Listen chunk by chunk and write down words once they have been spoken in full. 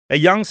A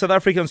young South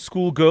African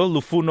schoolgirl,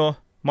 Lufono,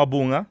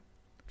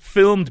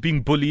 filmed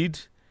being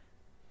bullied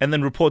and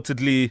then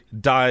reportedly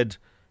died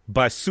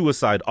by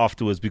suicide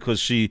afterwards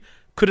because she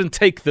couldn't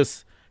take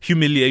this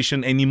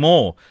humiliation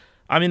anymore.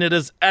 I mean, it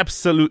is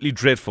absolutely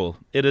dreadful.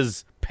 It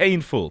is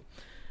painful.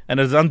 And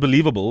it is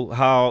unbelievable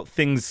how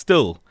things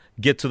still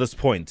get to this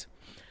point.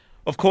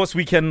 Of course,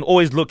 we can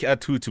always look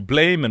at who to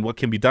blame and what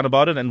can be done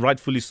about it, and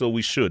rightfully so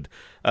we should.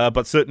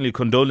 But certainly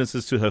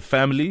condolences to her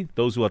family,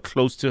 those who are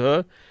close to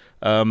her.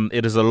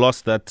 It is a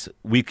loss that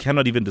we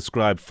cannot even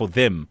describe for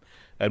them.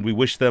 And we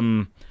wish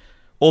them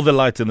all the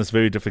light in this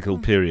very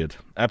difficult period.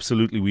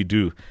 Absolutely, we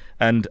do.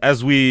 And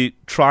as we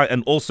try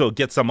and also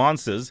get some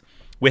answers,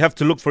 we have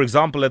to look, for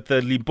example, at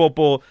the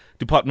Limpopo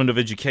Department of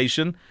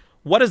Education.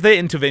 What is their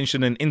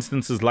intervention in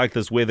instances like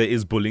this where there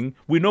is bullying?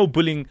 We know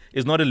bullying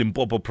is not a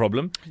Limpopo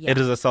problem. Yeah. It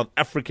is a South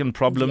African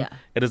problem. Yeah.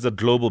 It is a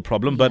global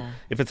problem. But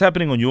if it's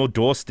happening on your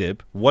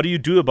doorstep, what do you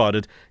do about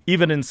it,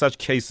 even in such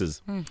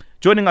cases?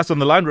 Joining us on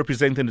the line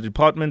representing the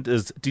department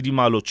is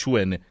Tidimalo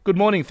Chuene. Good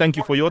morning. Thank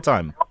you for your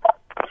time.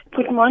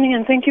 Good morning,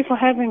 and thank you for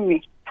having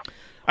me.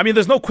 I mean,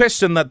 there's no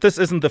question that this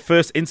isn't the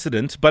first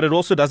incident, but it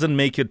also doesn't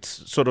make it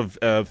sort of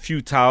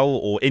futile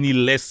or any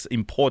less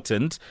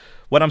important.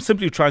 What I'm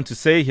simply trying to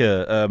say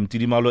here,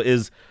 Tidimalo,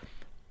 is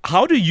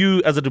how do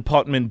you as a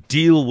department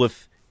deal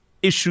with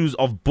issues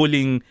of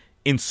bullying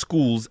in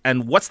schools,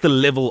 and what's the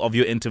level of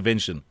your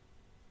intervention?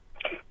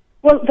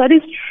 Well, that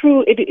is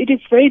true. It is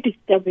very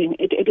disturbing.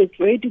 It is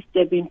very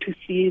disturbing to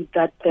see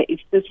that there is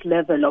this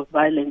level of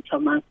violence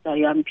amongst our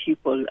young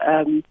people.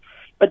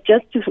 But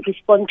just to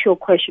respond to your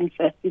question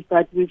first, is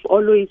that we've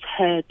always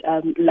had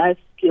life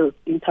skills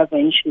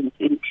interventions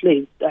in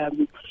place,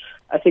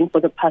 I think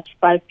for the past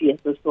 5 years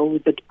or so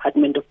with the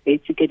Department of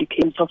Basic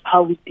Education of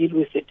how we deal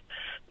with it,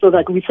 so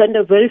that we send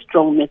a very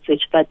strong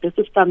message that this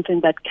is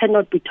something that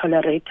cannot be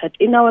tolerated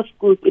in our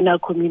schools, in our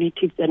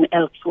communities and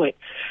elsewhere.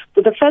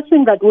 So the first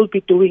thing that we'll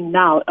be doing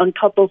now, on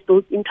top of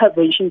those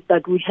interventions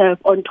that we have,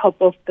 on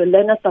top of the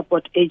learner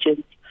support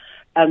agents,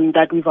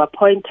 that we've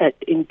appointed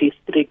in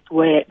districts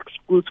where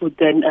schools would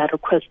then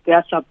request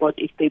their support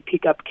if they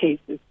pick up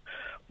cases.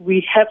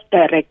 We have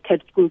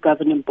directed school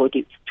governing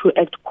bodies to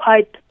act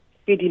quite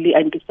speedily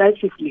and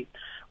decisively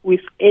with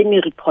any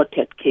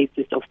reported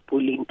cases of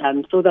bullying,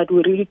 so that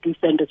we really do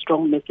send a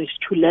strong message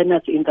to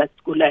learners in that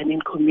school and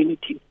in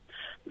communities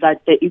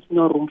that there is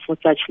no room for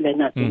such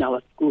learners in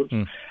our schools.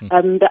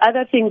 The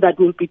other thing that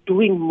we'll be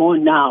doing more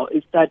now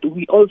is that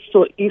we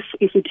also, if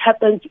it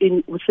happens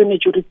within a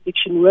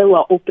jurisdiction where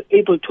we're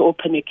able to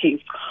open a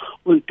case,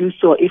 we'll do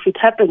so. If it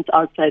happens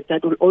outside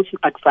that, we'll also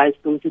advise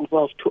those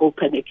involved to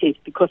open a case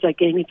because,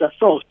 again, it's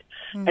assault.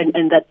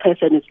 And that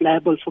person is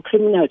liable for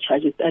criminal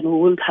charges, and we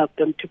will help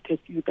them to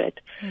pursue that.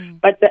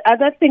 But the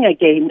other thing,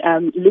 again,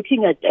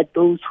 looking at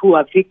those who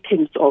are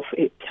victims of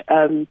it,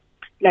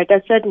 like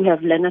I said, we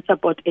have learner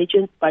support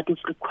agents, but we've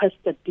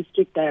requested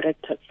district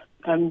directors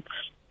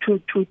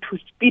to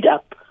speed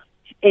up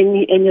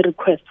any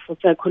request for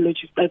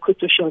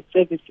psychosocial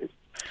services.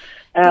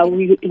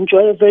 We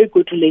enjoy a very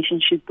good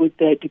relationship with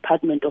the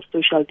Department of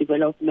Social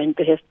Development.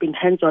 They have been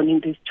hands-on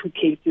in these two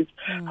cases.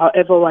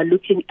 However, we're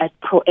looking at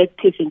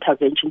proactive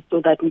intervention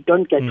so that we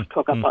don't get to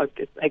talk about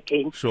this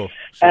again. Sure.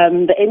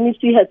 The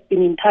NEC has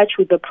been in touch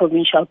with the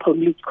Provincial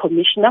Police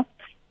Commissioner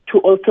to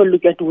also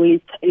look at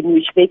ways in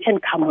which they can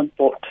come on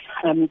board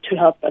to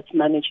help us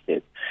manage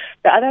this.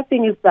 The other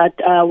thing is that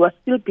we're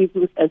still busy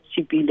with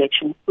SGB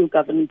elections, school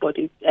governing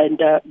bodies,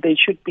 and they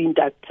should be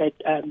inducted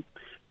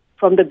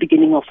from the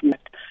beginning of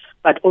March,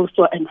 but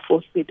also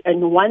enforce it.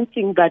 And one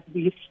thing that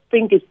we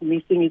think is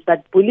missing is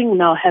that bullying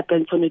now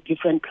happens on a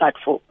different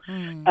platform.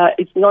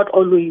 It's not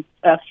always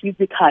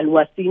physical.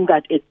 We're seeing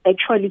that it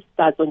actually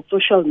starts on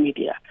social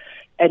media.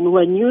 And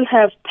when you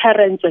have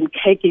parents and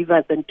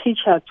caregivers and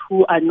teachers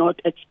who are not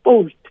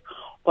exposed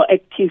or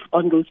active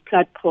on those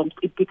platforms,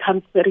 it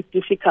becomes very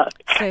difficult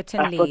for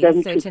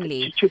them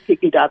to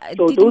pick it up.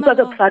 So those are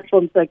the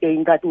platforms,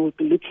 again, that we'll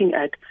be looking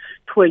at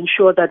to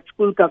ensure that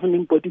school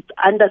governing bodies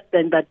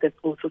understand that there's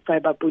also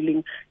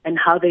cyberbullying and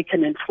how they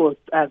can enforce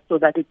so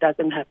that it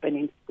doesn't happen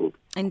in schools.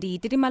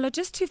 Indeed. Tidimalo,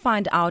 just to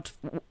find out,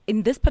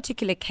 in this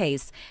particular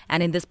case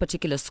and in this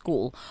particular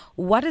school,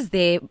 what is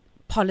their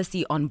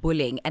policy on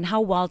bullying, and how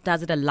well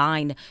does it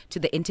align to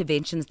the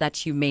interventions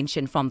that you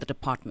mentioned from the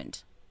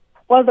department?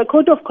 Well, the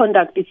code of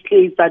conduct is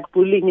clear that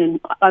bullying and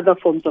other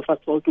forms of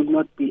assault will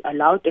not be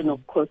allowed, and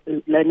of course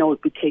the learner will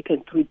be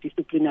taken through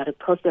disciplinary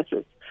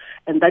processes.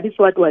 And that is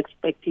what we're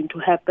expecting to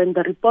happen.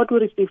 The report we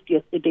received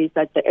yesterday is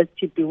that the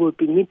SGB will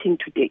be meeting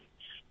today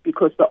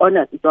because the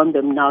onus is on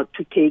them now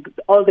to take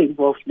all the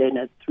involved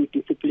learners through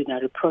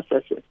disciplinary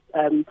processes.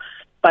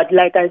 But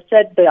like I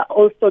said, there are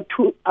also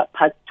two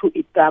parts to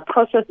it. There are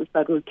processes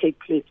that will take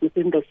place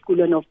within the school,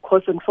 and of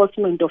course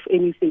enforcement of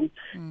anything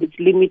is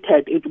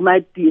limited. It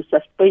might be a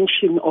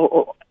suspension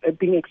or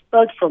being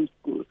expelled from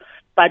school,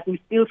 but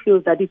we still feel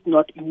that is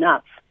not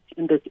enough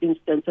in this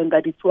instance, and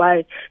that is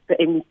why the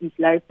MEC is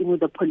liaising with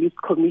the police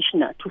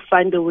commissioner to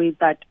find a way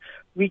that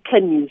we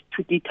can use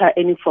to deter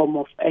any form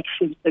of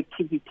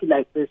activity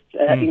like this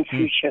in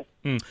future.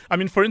 I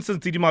mean, for instance,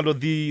 Tidimalo,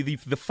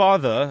 the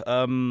father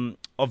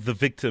of the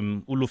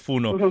victim,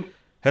 Lufono,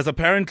 has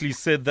apparently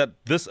said that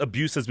this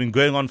abuse has been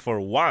going on for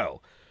a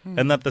while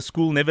and that the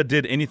school never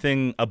did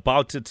anything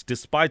about it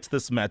despite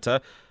this matter.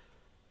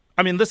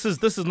 I mean, this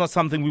is not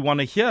something we want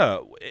to hear.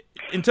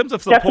 In terms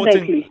of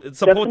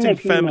supporting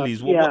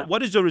families,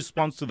 what is your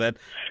response to that?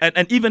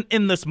 And even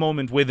in this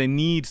moment where they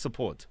need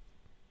support?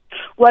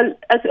 Well,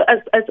 as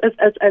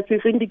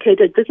we've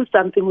indicated, this is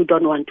something we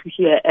don't want to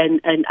hear,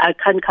 and I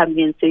can't come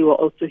here and say we're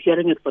also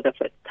hearing it for the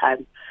first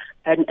time.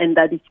 And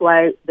that is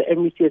why the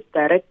MEC has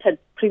directed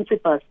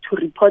principals to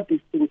report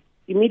these things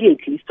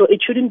immediately. So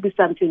it shouldn't be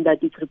something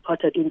that is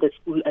reported in the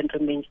school and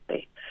remains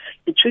there.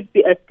 It should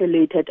be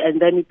escalated,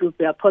 and then it will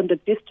be upon the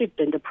district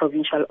and the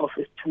provincial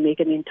office to make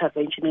an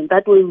intervention. And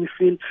that way we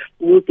feel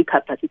we will be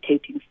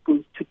capacitating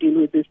schools to deal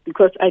with this.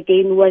 Because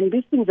again, when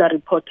these things are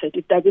reported,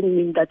 it doesn't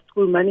mean that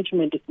school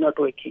management is not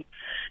working.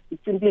 It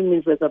simply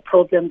means there's a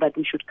problem that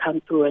we should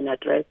come through and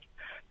address.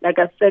 Like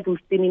I said,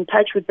 we've been in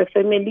touch with the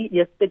family.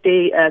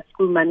 Yesterday,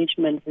 school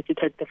management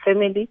visited the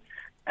family.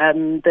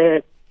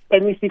 The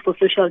MEC for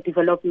Social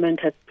Development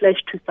has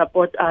pledged to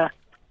support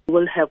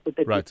will help with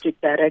the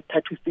district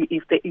director to see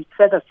if there is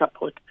further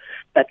support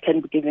that can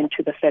be given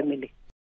to the family.